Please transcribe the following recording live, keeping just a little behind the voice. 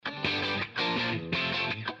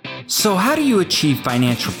So how do you achieve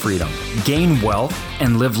financial freedom, gain wealth,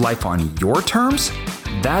 and live life on your terms?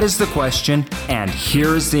 That is the question, and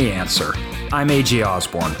here is the answer. I'm AJ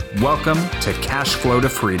Osborne. Welcome to Cash Flow to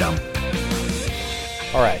Freedom.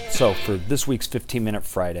 All right, so for this week's 15-Minute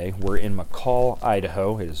Friday, we're in McCall,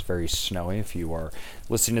 Idaho. It is very snowy. If you are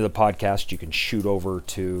listening to the podcast, you can shoot over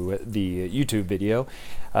to the YouTube video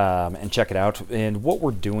and check it out. And what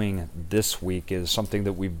we're doing this week is something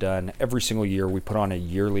that we've done every single year. We put on a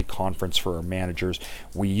yearly conference for our managers.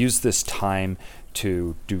 We use this time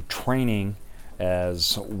to do training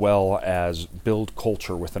as well as build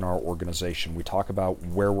culture within our organization. We talk about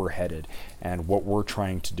where we're headed and what we're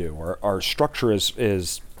trying to do. Our structure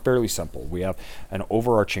is fairly simple. We have an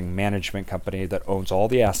overarching management company that owns all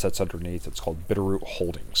the assets underneath. It's called Bitterroot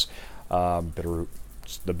Holdings. The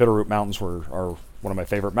Bitterroot Mountains are one of my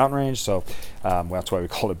favorite mountain ranges, so that's why we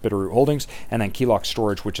call it Bitterroot Holdings. And then Keylock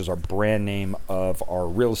Storage, which is our brand name of our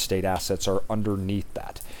real estate assets, are underneath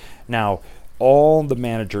that. Now, all the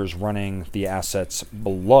managers running the assets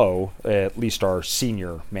below, at least our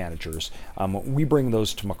senior managers, we bring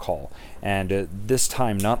those to McCall. And this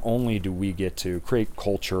time, not only do we get to create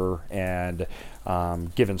culture and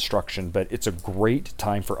give instruction, but it's a great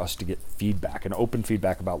time for us to get feedback and open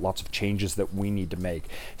feedback about lots of changes that we need to make,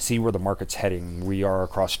 see where the market's heading. We are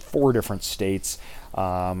across 4 different states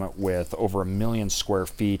with over 1 million square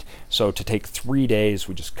feet. So to take 3 days,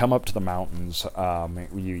 we just come up to the mountains.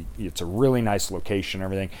 It's a really nice location,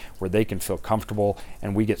 everything where they can feel comfortable,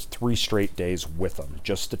 and we get 3 straight days with them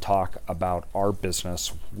just to talk about our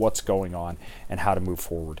business, what's going on, and how to move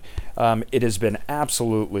forward. It has been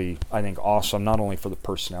absolutely, I think, awesome, not only for the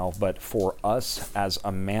personnel, but for us as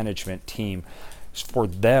a management team, for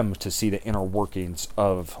them to see the inner workings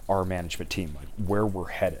of our management team, like where we're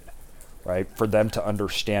headed. Right, for them to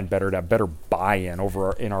understand better, to have better buy-in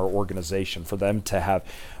in our organization, for them to have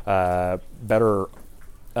better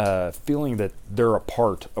feeling that they're a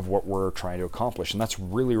part of what we're trying to accomplish, and that's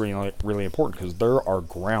really, really, really important because they're our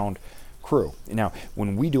ground crew. Now,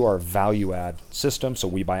 when we do our value-add system, so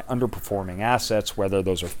we buy underperforming assets, whether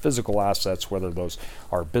those are physical assets, whether those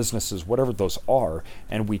are businesses, whatever those are,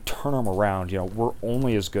 and we turn them around, we're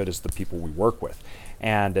only as good as the people we work with.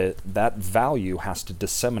 And that value has to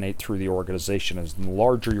disseminate through the organization. As the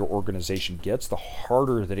larger your organization gets, the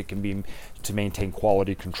harder that it can be to maintain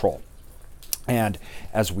quality control. And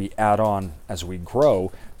as we add on, as we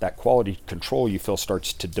grow, that quality control you feel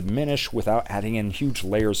starts to diminish without adding in huge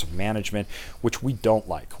layers of management, which we don't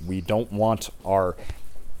like. We don't want our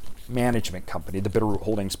management company, the Bitterroot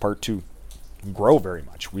Holdings part, to grow very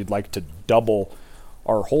much. We'd like to double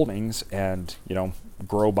our holdings and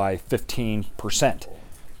grow by 15%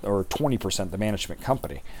 or 20%, the management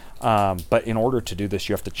company. But in order to do this,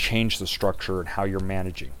 you have to change the structure and how you're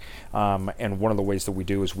managing. And one of the ways that we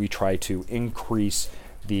do is we try to increase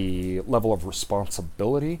the level of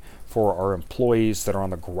responsibility for our employees that are on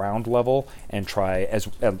the ground level, and try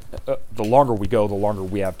the longer we go, the longer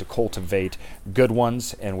we have to cultivate good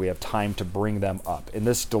ones, and we have time to bring them up. And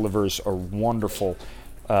this delivers a wonderful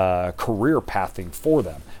career pathing for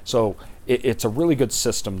them. So it's a really good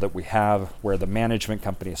system that we have where the management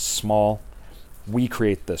company is small. We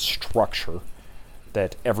create the structure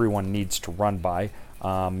that everyone needs to run by.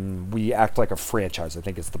 We act like a franchise, I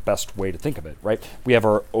think is the best way to think of it, right? We have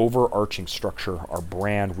our overarching structure, our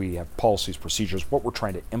brand, we have policies, procedures, what we're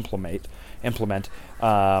trying to implement,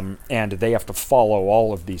 and they have to follow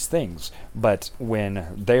all of these things. But when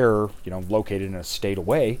they're, located in a state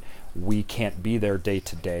away, we can't be there day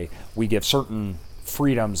to day. We give certain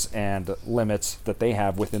freedoms and limits that they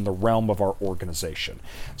have within the realm of our organization.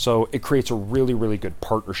 So it creates a really, really good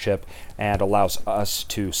partnership and allows us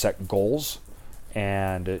to set goals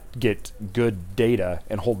and get good data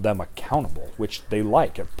and hold them accountable, which they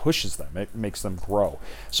like. It pushes them. It makes them grow.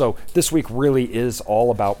 So this week really is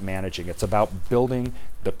all about managing. It's about building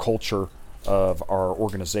the culture of our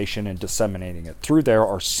organization and disseminating it. Through there,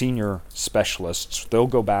 our senior specialists, they'll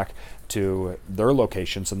go back to their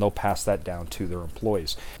locations and they'll pass that down to their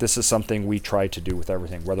employees. This is something we try to do with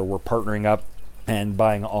everything, whether we're partnering up and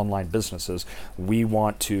buying online businesses. We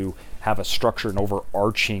want to have a structure and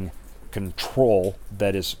overarching control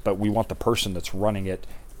but we want the person that's running it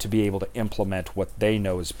to be able to implement what they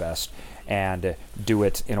know is best and do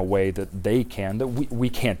it in a way that they can, that we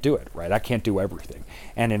can't do it, right? I can't do everything.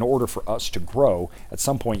 And in order for us to grow, at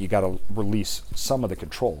some point you got to release some of the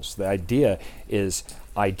controls. The idea is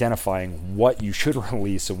identifying what you should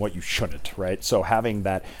release and what you shouldn't, right? So having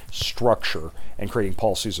that structure and creating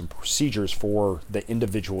policies and procedures for the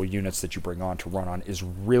individual units that you bring on to run on is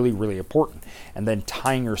really, really important. And then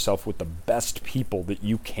tying yourself with the best people that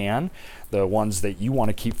you can, the ones that you want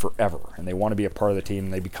to keep forever, and they want to be a part of the team,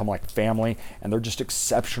 and they become like family, and they're just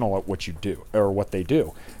exceptional at what you do, or what they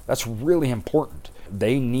do. That's really important.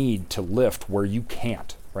 They need to lift where you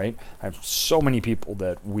can't, right? I have so many people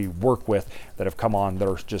that we work with that have come on that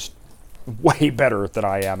are just way better than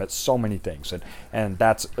I am at so many things, and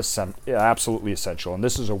that's absolutely essential. And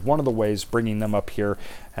this is one of the ways, bringing them up here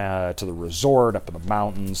to the resort, up in the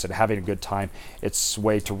mountains, and having a good time. It's a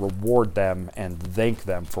way to reward them and thank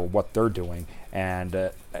them for what they're doing,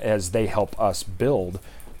 and as they help us build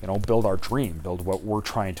our dream, build what we're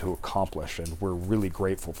trying to accomplish, and we're really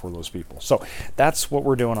grateful for those people. So that's what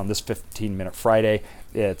we're doing on this 15-Minute Friday.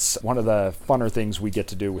 It's one of the funner things we get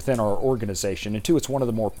to do within our organization, and two, it's one of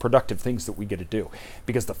the more productive things that we get to do,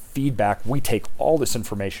 because the feedback, we take all this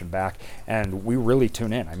information back and we really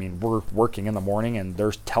tune in. I mean, we're working in the morning and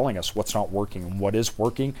they're telling us what's not working and what is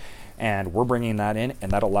working, and we're bringing that in,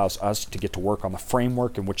 and that allows us to get to work on the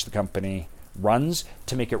framework in which the company runs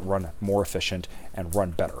to make it run more efficient and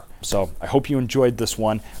run better. So I hope you enjoyed this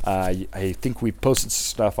one. I think we posted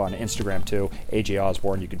stuff on Instagram too, AJ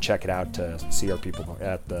Osborne. You can check it out to see our people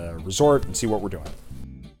at the resort and see what we're doing.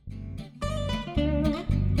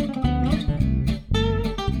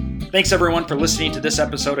 Thanks everyone for listening to this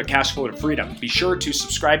episode of Cashflow to Freedom. Be sure to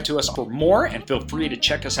subscribe to us for more, and feel free to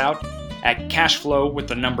check us out at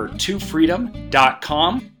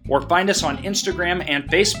cashflow2freedom.com, or find us on Instagram and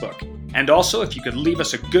Facebook. And also, if you could leave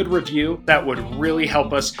us a good review, that would really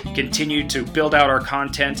help us continue to build out our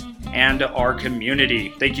content and our community.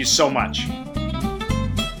 Thank you so much.